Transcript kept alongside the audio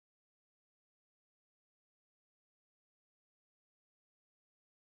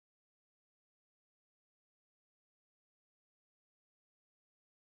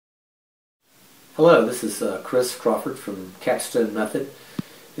Hello, this is Chris Crawford from Capstone Method,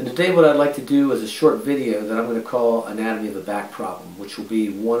 and today what I'd like to do is a short video that I'm going to call Anatomy of a Back Problem, which will be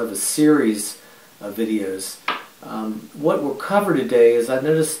one of a series of videos. What we'll cover today is I've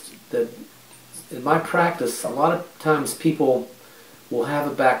noticed that in my practice a lot of times people will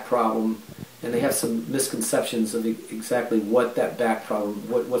have a back problem and they have some misconceptions of exactly what that back problem,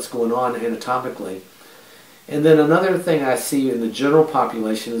 what's going on anatomically. And then another thing I see in the general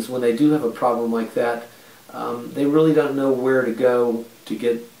population is when they do have a problem like that, they really don't know where to go to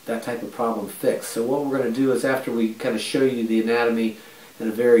get that type of problem fixed. So what we're going to do is, after we kind of show you the anatomy in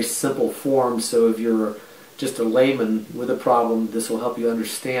a very simple form, so if you're just a layman with a problem, this will help you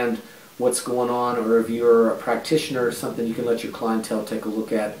understand what's going on, or if you're a practitioner or something, you can let your clientele take a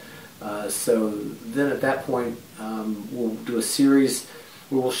look at. So then at that point, we'll do a series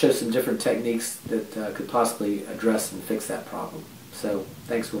where we'll show some different techniques that could possibly address and fix that problem. So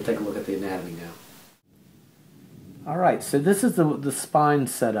thanks, we'll take a look at the anatomy now. Alright, so this is the spine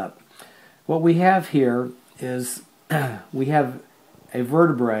setup. What we have here is we have a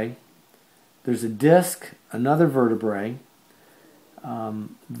vertebrae, there's a disc, another vertebrae.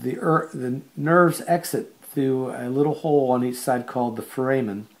 The nerves exit through a little hole on each side called the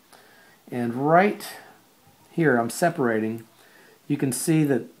foramen. And right here, I'm separating, you can see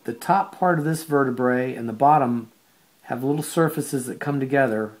that the top part of this vertebrae and the bottom have little surfaces that come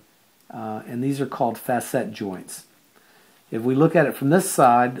together, and these are called facet joints. If we look at it from this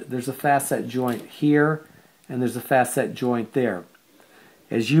side, there's a facet joint here and there's a facet joint there.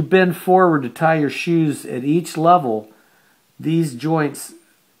 As you bend forward to tie your shoes at each level, these joints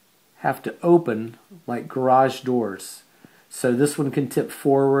have to open like garage doors. So this one can tip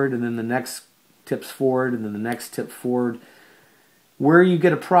forward, and then the next tips forward, and then the next tip forward. Where you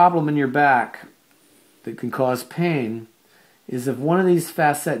get a problem in your back that can cause pain is if one of these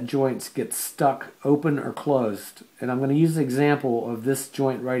facet joints gets stuck open or closed. And I'm going to use the example of this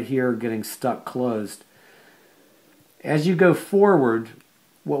joint right here getting stuck closed. As you go forward,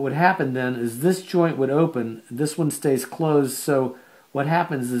 what would happen then is this joint would open, this one stays closed, so what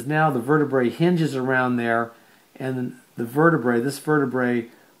happens is now the vertebrae hinges around there, and the vertebrae, this vertebrae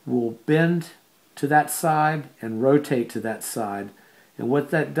will bend to that side and rotate to that side. And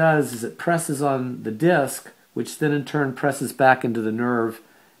what that does is it presses on the disc, which then in turn presses back into the nerve,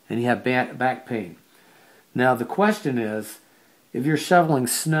 and you have back pain. Now the question is, if you're shoveling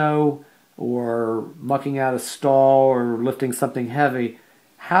snow or mucking out a stall or lifting something heavy,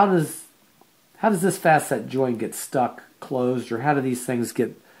 how does this facet joint get stuck closed, or how do these things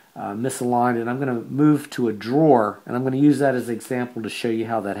get misaligned? And I'm going to move to a drawer, and I'm going to use that as an example to show you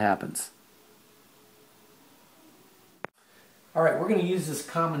how that happens. Alright, we're going to use this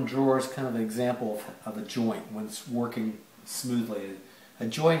common drawer as kind of an example of a joint when it's working smoothly. A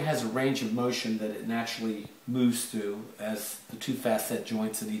joint has a range of motion that it naturally moves through, as the two facet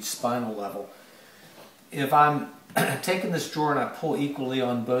joints at each spinal level. If I'm taking this drawer and I pull equally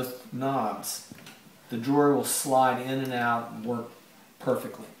on both knobs, the drawer will slide in and out and work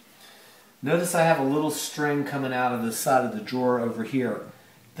perfectly. Notice I have a little string coming out of the side of the drawer over here.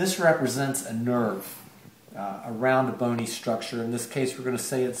 This represents a nerve around a bony structure. In this case, we're going to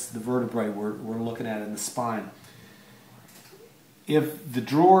say it's the vertebrae we're looking at in the spine. If the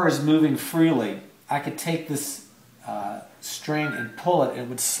drawer is moving freely, I could take this string and pull it, and it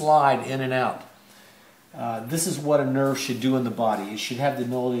would slide in and out. This is what a nerve should do in the body. It should have the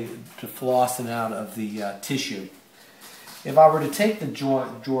ability to floss in and out of the tissue. If I were to take the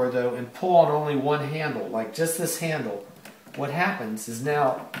drawer though and pull on only one handle, like just this handle, what happens is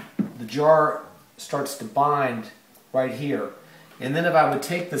now the jar starts to bind right here. And then if I would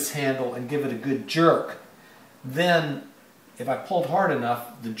take this handle and give it a good jerk, then if I pulled hard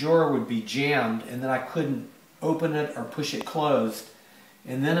enough, the drawer would be jammed, and then I couldn't open it or push it closed.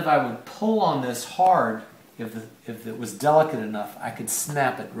 And then if I would pull on this hard, if it was delicate enough, I could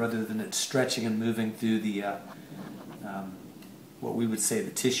snap it rather than it stretching and moving through the what we would say the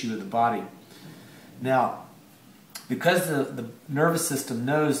tissue of the body. Now, because the nervous system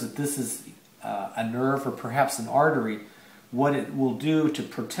knows that this is a nerve or perhaps an artery, what it will do to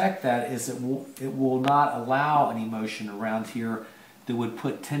protect that is it will not allow any motion around here that would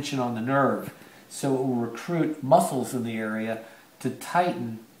put tension on the nerve. So it will recruit muscles in the area to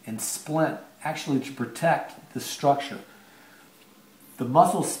tighten and splint, actually to protect the structure. The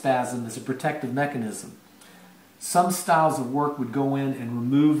muscle spasm is a protective mechanism. Some styles of work would go in and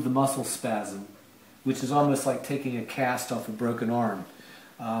remove the muscle spasm, which is almost like taking a cast off a broken arm.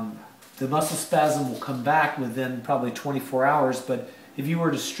 The muscle spasm will come back within probably 24 hours, but if you were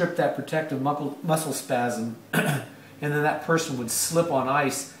to strip that protective muscle spasm and then that person would slip on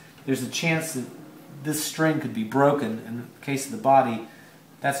ice, there's a chance that this string could be broken. In the case of the body,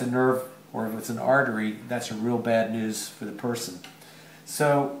 that's a nerve, or if it's an artery, that's a real bad news for the person.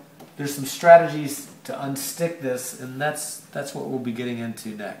 So there's some strategies to unstick this, and that's what we'll be getting into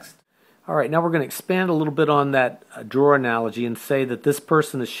next. All right, now we're going to expand a little bit on that drawer analogy and say that this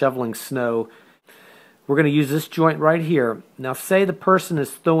person is shoveling snow. We're going to use this joint right here. Now say the person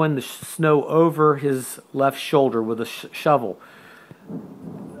is throwing the snow over his left shoulder with a shovel.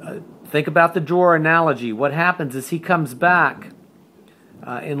 Think about the drawer analogy. What happens is he comes back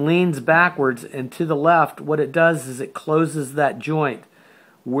and leans backwards and to the left. What it does is it closes that joint.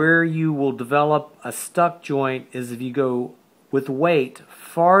 Where you will develop a stuck joint is if you go with weight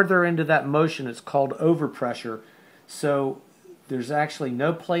farther into that motion. It's called overpressure. So there's actually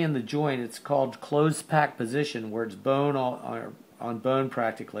no play in the joint. It's called closed pack position, where it's bone on bone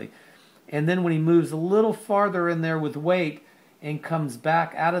practically. And then when he moves a little farther in there with weight and comes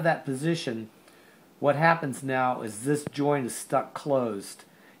back out of that position, what happens now is this joint is stuck closed.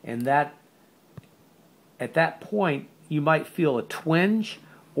 And that, at that point, you might feel a twinge,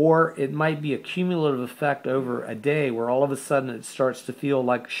 or it might be a cumulative effect over a day where all of a sudden it starts to feel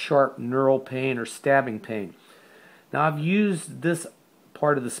like sharp neural pain or stabbing pain. Now I've used this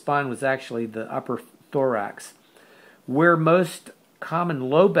part of the spine was actually the upper thorax. Where most common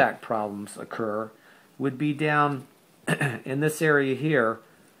low back problems occur would be down in this area here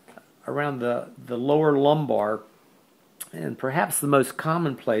around the lower lumbar, and perhaps the most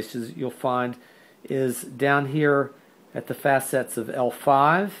common places you'll find is down here at the facets of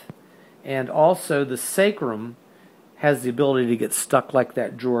L5, and also the sacrum has the ability to get stuck like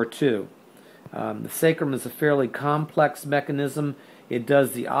that drawer too. The sacrum is a fairly complex mechanism. It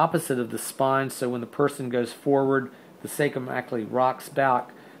does the opposite of the spine, so when the person goes forward, the sacrum actually rocks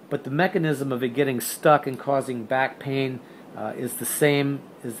back. But the mechanism of it getting stuck and causing back pain is the same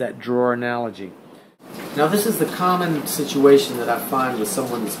as that drawer analogy. Now this is the common situation that I find with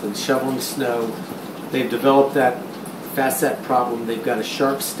someone that's been shoveling snow. They've developed that facet problem. They've got a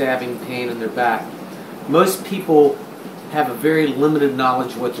sharp stabbing pain in their back. Most people have a very limited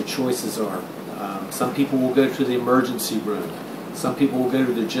knowledge of what their choices are. Some people will go to the emergency room. Some people will go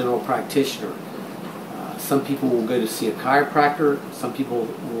to their general practitioner. Some people will go to see a chiropractor. Some people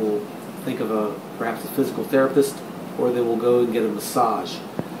will think of perhaps a physical therapist, or they will go and get a massage.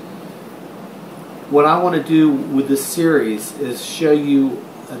 What I want to do with this series is show you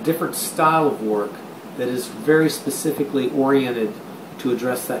a different style of work that is very specifically oriented to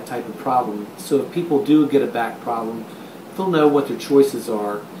address that type of problem. So if people do get a back problem, they'll know what their choices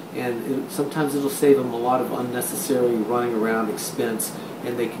are, and sometimes it'll save them a lot of unnecessary running around expense,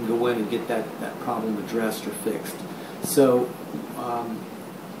 and they can go in and get that problem addressed or fixed. So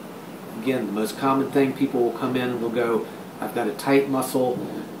again, the most common thing, people will come in and they'll go, I've got a tight muscle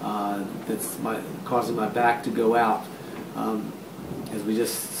that's causing my back to go out. As we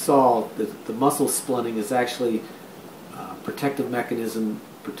just saw, the muscle splinting is actually a protective mechanism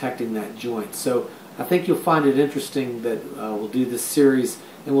protecting that joint. So I think you'll find it interesting that we'll do this series,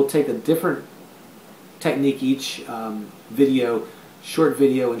 and we'll take a different technique each short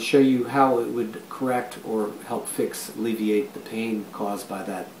video, and show you how it would correct or help alleviate the pain caused by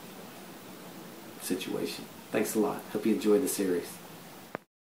that situation. Thanks a lot. Hope you enjoyed the series.